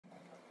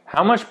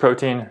How much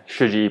protein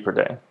should you eat per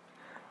day?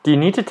 Do you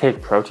need to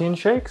take protein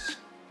shakes?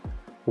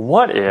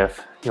 What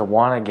if you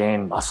want to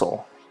gain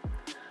muscle?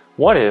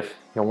 What if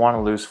you want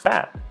to lose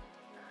fat?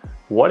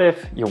 What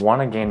if you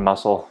want to gain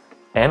muscle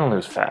and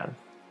lose fat?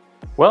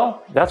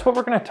 Well, that's what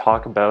we're going to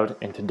talk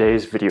about in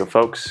today's video,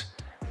 folks.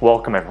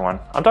 Welcome everyone.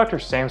 I'm Dr.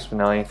 Sam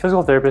Spinelli,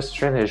 physical therapist,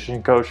 strength and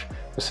conditioning coach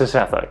with Sis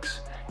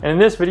Athletics. And in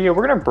this video,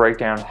 we're going to break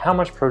down how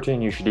much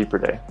protein you should eat per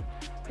day.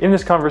 In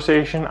this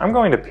conversation, I'm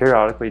going to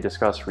periodically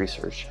discuss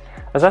research,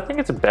 as I think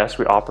it's best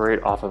we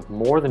operate off of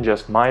more than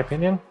just my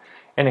opinion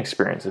and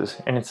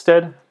experiences, and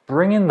instead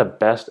bring in the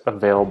best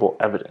available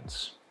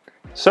evidence.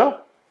 So,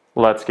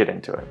 let's get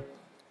into it.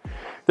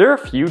 There are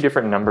a few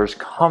different numbers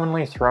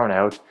commonly thrown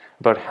out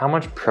about how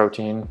much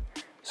protein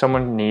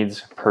someone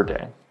needs per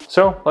day.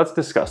 So, let's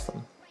discuss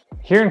them.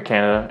 Here in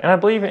Canada, and I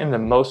believe in the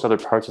most other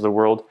parts of the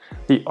world,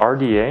 the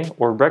RDA,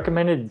 or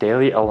recommended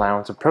daily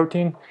allowance of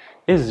protein,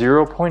 is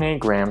 0.8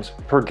 grams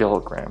per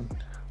kilogram,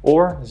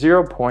 or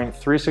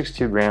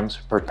 0.362 grams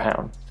per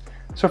pound.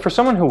 So for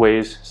someone who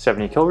weighs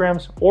 70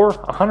 kilograms or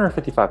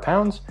 155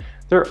 pounds,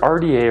 their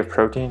RDA of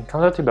protein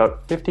comes out to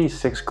about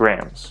 56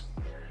 grams.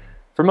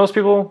 For most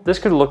people, this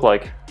could look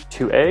like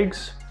 2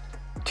 eggs,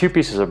 2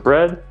 pieces of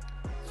bread,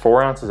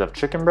 4 ounces of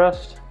chicken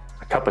breast,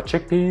 a cup of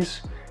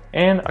chickpeas,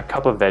 and a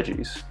cup of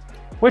veggies,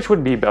 which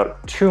would be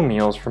about 2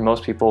 meals for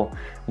most people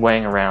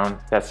weighing around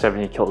that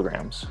 70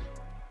 kilograms.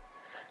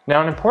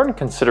 Now, an important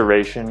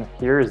consideration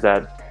here is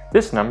that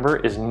this number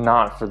is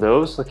not for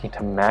those looking to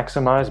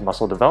maximize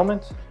muscle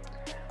development,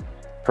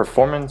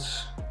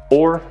 performance,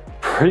 or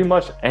pretty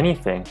much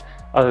anything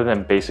other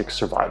than basic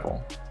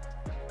survival.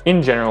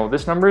 In general,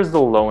 this number is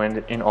the low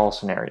end in all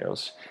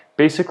scenarios.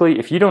 Basically,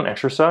 if you don't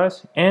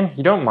exercise and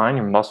you don't mind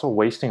your muscle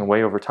wasting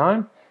away over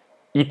time,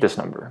 eat this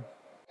number.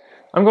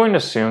 I'm going to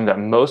assume that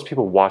most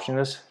people watching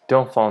this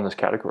don't fall in this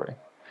category,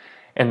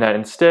 and that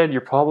instead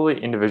you're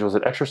probably individuals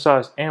that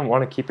exercise and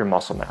want to keep your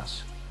muscle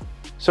mass.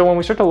 So when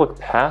we start to look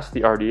past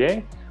the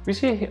RDA, we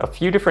see a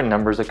few different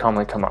numbers that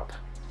commonly come up.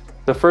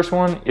 The first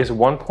one is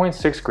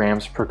 1.6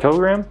 grams per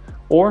kilogram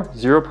or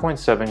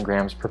 0.7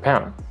 grams per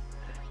pound.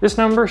 This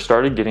number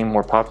started getting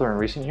more popular in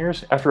recent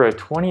years after a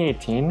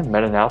 2018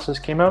 meta-analysis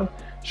came out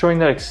showing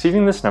that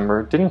exceeding this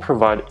number didn't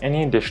provide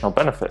any additional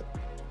benefit.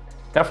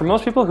 Now, for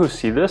most people who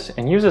see this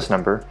and use this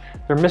number,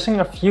 they're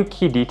missing a few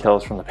key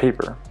details from the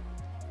paper.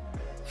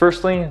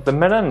 Firstly, the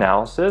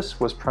meta-analysis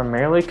was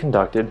primarily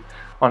conducted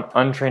on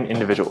untrained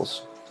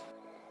individuals.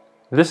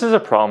 This is a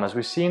problem, as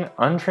we've seen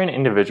untrained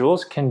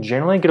individuals can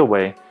generally get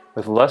away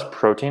with less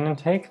protein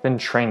intake than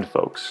trained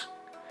folks.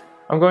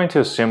 I'm going to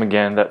assume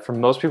again that for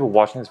most people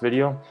watching this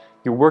video,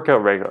 you work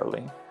out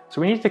regularly, so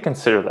we need to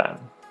consider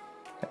that.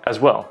 As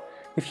well,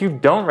 if you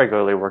don't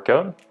regularly work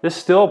out, this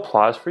still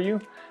applies for you,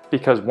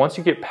 because once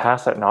you get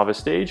past that novice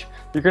stage,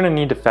 you're going to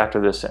need to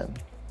factor this in.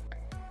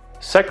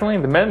 Secondly,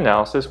 the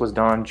meta-analysis was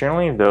done on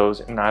generally those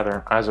in either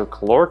an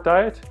isocaloric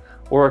diet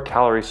or a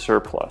calorie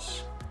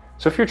surplus.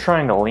 So if you're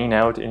trying to lean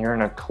out and you're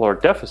in a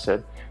caloric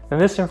deficit, then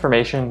this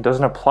information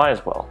doesn't apply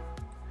as well.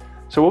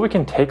 So what we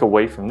can take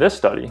away from this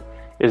study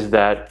is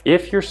that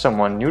if you're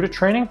someone new to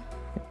training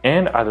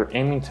and either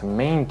aiming to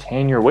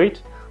maintain your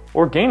weight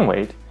or gain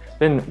weight,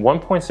 then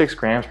 1.6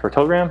 grams per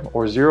kilogram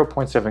or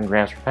 0.7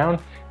 grams per pound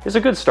is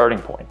a good starting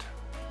point.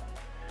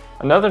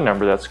 Another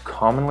number that's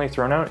commonly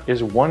thrown out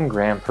is 1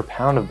 gram per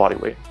pound of body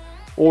weight,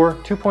 or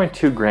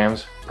 2.2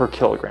 grams per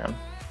kilogram.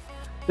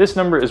 This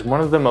number is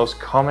one of the most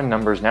common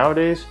numbers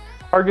nowadays,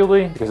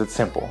 arguably because it's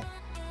simple.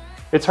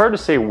 It's hard to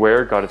say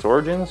where it got its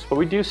origins, but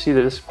we do see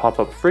that this pop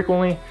up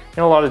frequently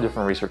in a lot of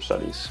different research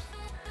studies.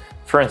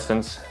 For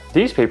instance,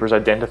 these papers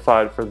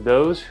identified for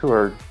those who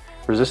are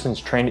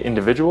resistance-trained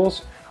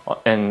individuals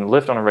and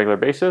lift on a regular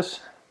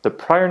basis, the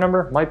prior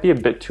number might be a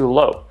bit too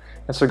low,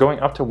 and so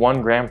going up to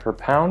 1 gram per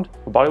pound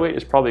of body weight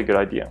is probably a good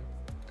idea.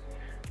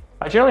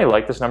 I generally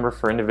like this number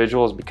for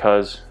individuals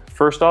because,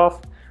 first off,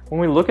 when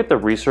we look at the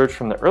research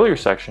from the earlier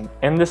section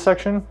and this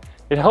section,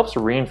 it helps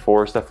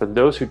reinforce that for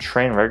those who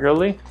train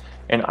regularly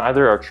and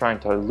either are trying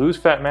to lose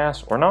fat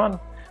mass or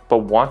not, but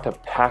want to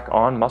pack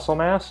on muscle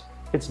mass,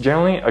 it's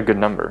generally a good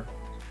number.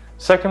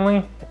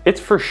 Secondly, it's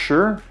for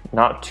sure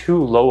not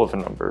too low of a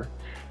number.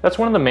 That's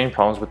one of the main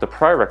problems with the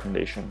prior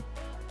recommendation.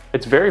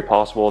 It's very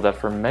possible that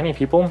for many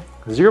people,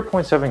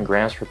 0.7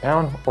 grams per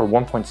pound or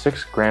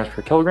 1.6 grams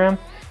per kilogram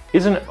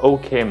is an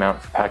okay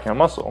amount for packing on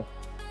muscle.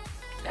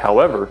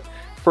 However,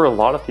 for a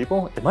lot of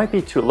people, it might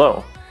be too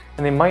low,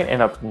 and they might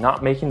end up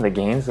not making the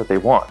gains that they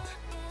want.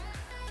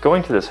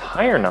 Going to this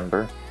higher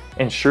number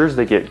ensures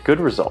they get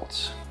good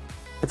results.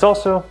 It's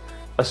also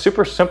a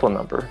super simple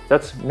number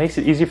that makes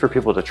it easy for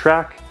people to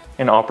track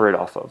and operate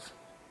off of.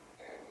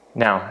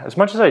 Now, as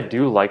much as I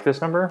do like this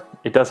number,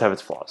 it does have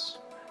its flaws.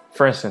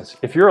 For instance,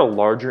 if you're a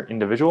larger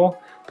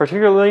individual,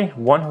 particularly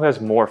one who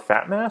has more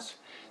fat mass,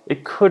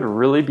 it could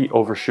really be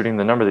overshooting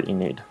the number that you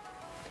need.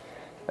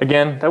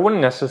 Again, that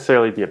wouldn't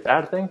necessarily be a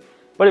bad thing,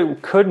 but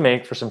it could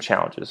make for some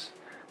challenges,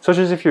 such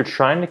as if you're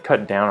trying to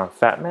cut down on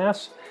fat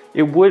mass,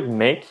 it would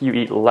make you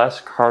eat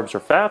less carbs or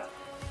fat,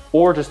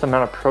 or just the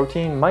amount of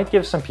protein might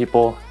give some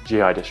people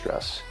GI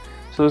distress.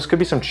 so there's could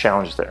be some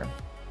challenges there. And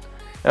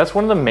that's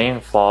one of the main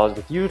flaws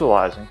with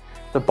utilizing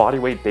the body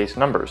weight based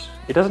numbers.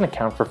 It doesn't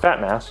account for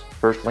fat mass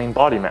versus lean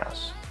body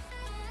mass.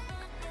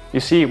 You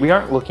see, we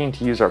aren't looking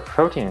to use our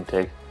protein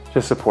intake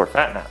to support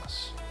fat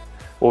mass.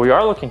 What we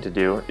are looking to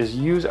do is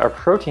use our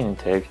protein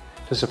intake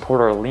to support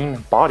our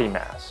lean body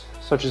mass,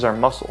 such as our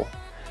muscle,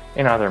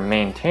 in either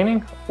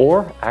maintaining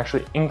or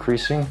actually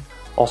increasing,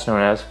 also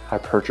known as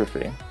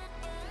hypertrophy.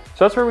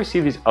 So that's where we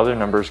see these other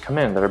numbers come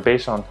in that are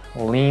based on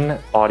lean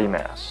body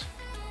mass.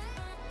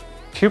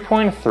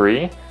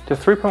 2.3 to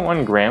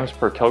 3.1 grams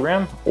per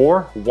kilogram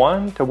or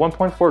 1 to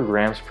 1.4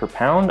 grams per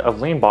pound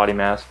of lean body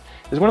mass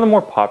is one of the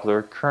more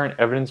popular current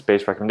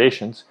evidence-based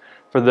recommendations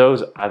for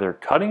those either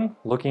cutting,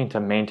 looking to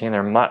maintain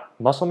their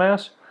muscle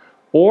mass,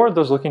 or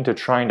those looking to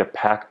trying to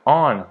pack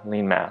on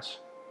lean mass.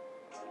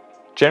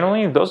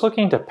 Generally, those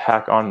looking to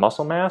pack on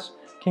muscle mass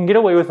can get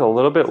away with a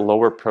little bit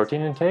lower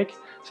protein intake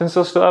since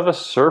they'll still have a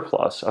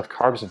surplus of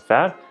carbs and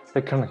fat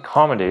that can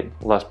accommodate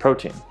less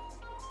protein.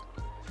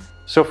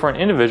 So for an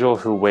individual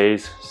who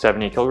weighs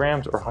 70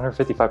 kilograms or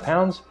 155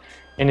 pounds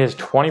and is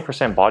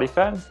 20% body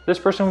fat, this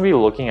person will be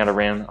looking at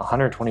around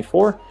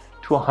 124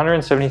 to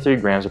 173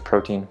 grams of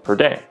protein per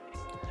day.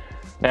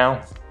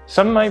 Now,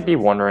 some might be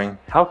wondering,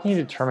 how can you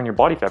determine your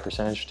body fat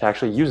percentage to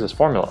actually use this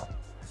formula?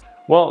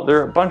 Well, there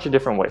are a bunch of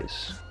different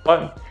ways,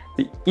 but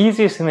the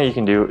easiest thing that you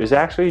can do is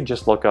actually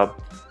just look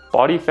up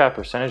body fat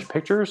percentage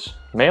pictures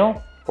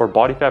male or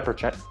body fat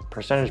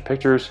percentage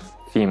pictures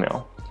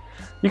female.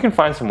 You can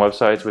find some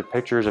websites with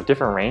pictures of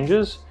different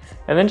ranges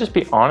and then just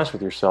be honest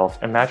with yourself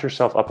and match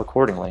yourself up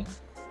accordingly.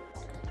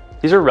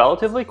 These are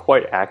relatively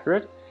quite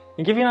accurate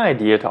and give you an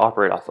idea to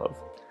operate off of.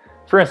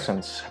 For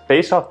instance,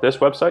 based off this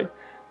website,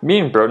 me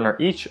and Broden are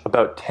each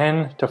about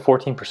 10 to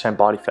 14%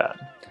 body fat.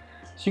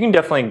 So you can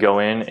definitely go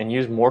in and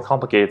use more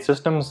complicated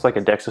systems like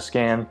a DEXA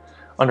scan,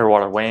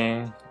 underwater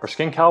weighing, or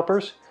skin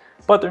calipers,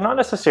 but they're not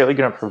necessarily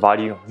going to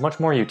provide you much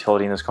more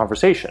utility in this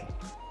conversation.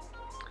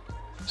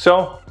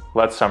 So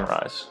let's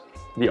summarize.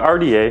 The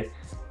RDA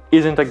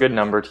isn't a good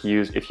number to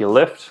use if you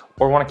lift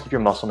or want to keep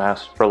your muscle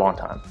mass for a long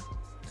time.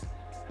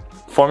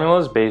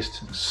 Formulas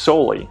based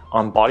solely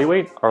on body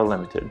weight are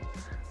limited,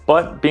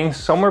 but being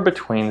somewhere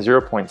between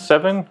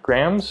 0.7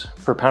 grams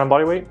per pound of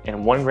body weight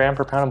and 1 gram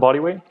per pound of body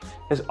weight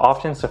is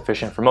often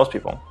sufficient for most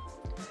people.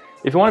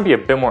 If you want to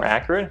be a bit more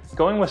accurate,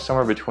 going with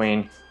somewhere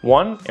between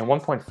 1 and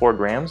 1.4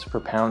 grams per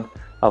pound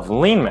of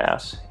lean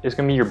mass is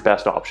going to be your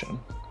best option.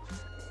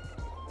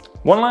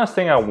 One last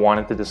thing I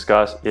wanted to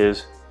discuss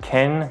is,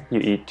 can you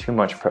eat too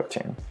much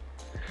protein?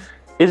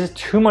 Is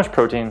too much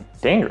protein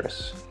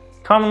dangerous?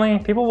 Commonly,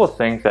 people will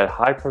think that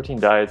high protein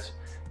diets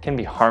can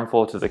be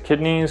harmful to the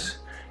kidneys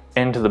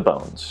and to the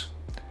bones.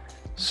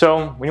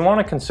 So we want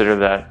to consider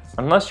that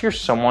unless you're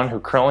someone who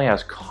currently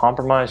has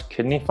compromised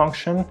kidney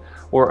function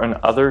or an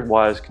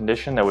otherwise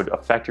condition that would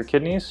affect your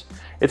kidneys,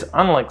 it's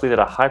unlikely that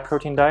a high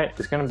protein diet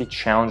is going to be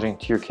challenging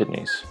to your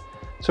kidneys.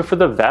 So for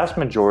the vast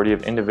majority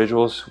of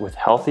individuals with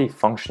healthy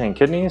functioning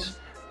kidneys,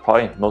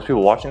 probably most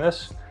people watching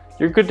this,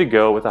 you're good to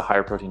go with a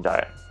higher protein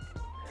diet.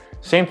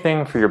 Same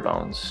thing for your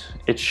bones.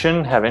 It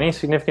shouldn't have any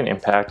significant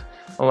impact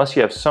unless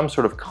you have some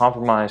sort of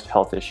compromised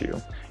health issue.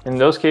 In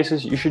those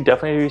cases, you should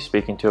definitely be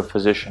speaking to a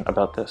physician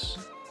about this.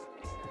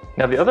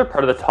 Now, the other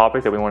part of the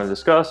topic that we want to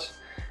discuss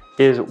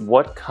is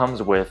what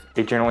comes with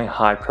a generally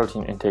high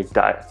protein intake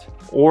diet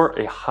or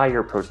a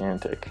higher protein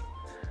intake.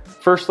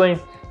 Firstly,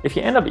 if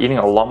you end up eating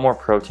a lot more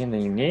protein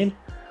than you need,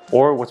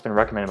 or what's been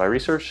recommended by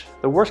research,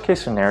 the worst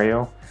case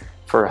scenario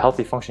for a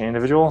healthy functioning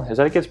individual is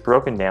that it gets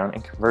broken down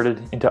and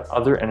converted into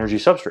other energy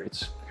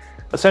substrates.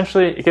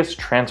 Essentially, it gets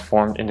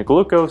transformed into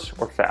glucose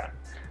or fat.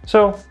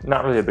 So,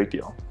 not really a big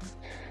deal.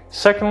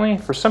 Secondly,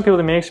 for some people,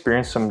 they may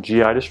experience some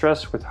GI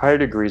distress with higher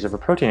degrees of a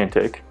protein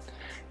intake.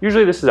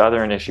 Usually this is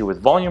either an issue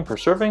with volume per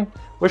serving,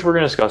 which we're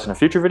going to discuss in a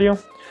future video,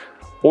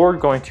 or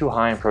going too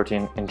high in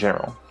protein in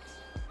general.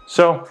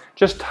 So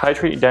just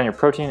titrate down your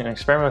protein and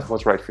experiment with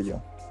what's right for you.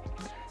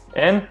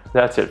 And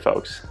that's it,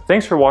 folks.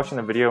 Thanks for watching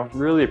the video,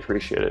 really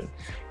appreciate it.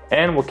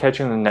 And we'll catch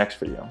you in the next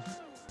video.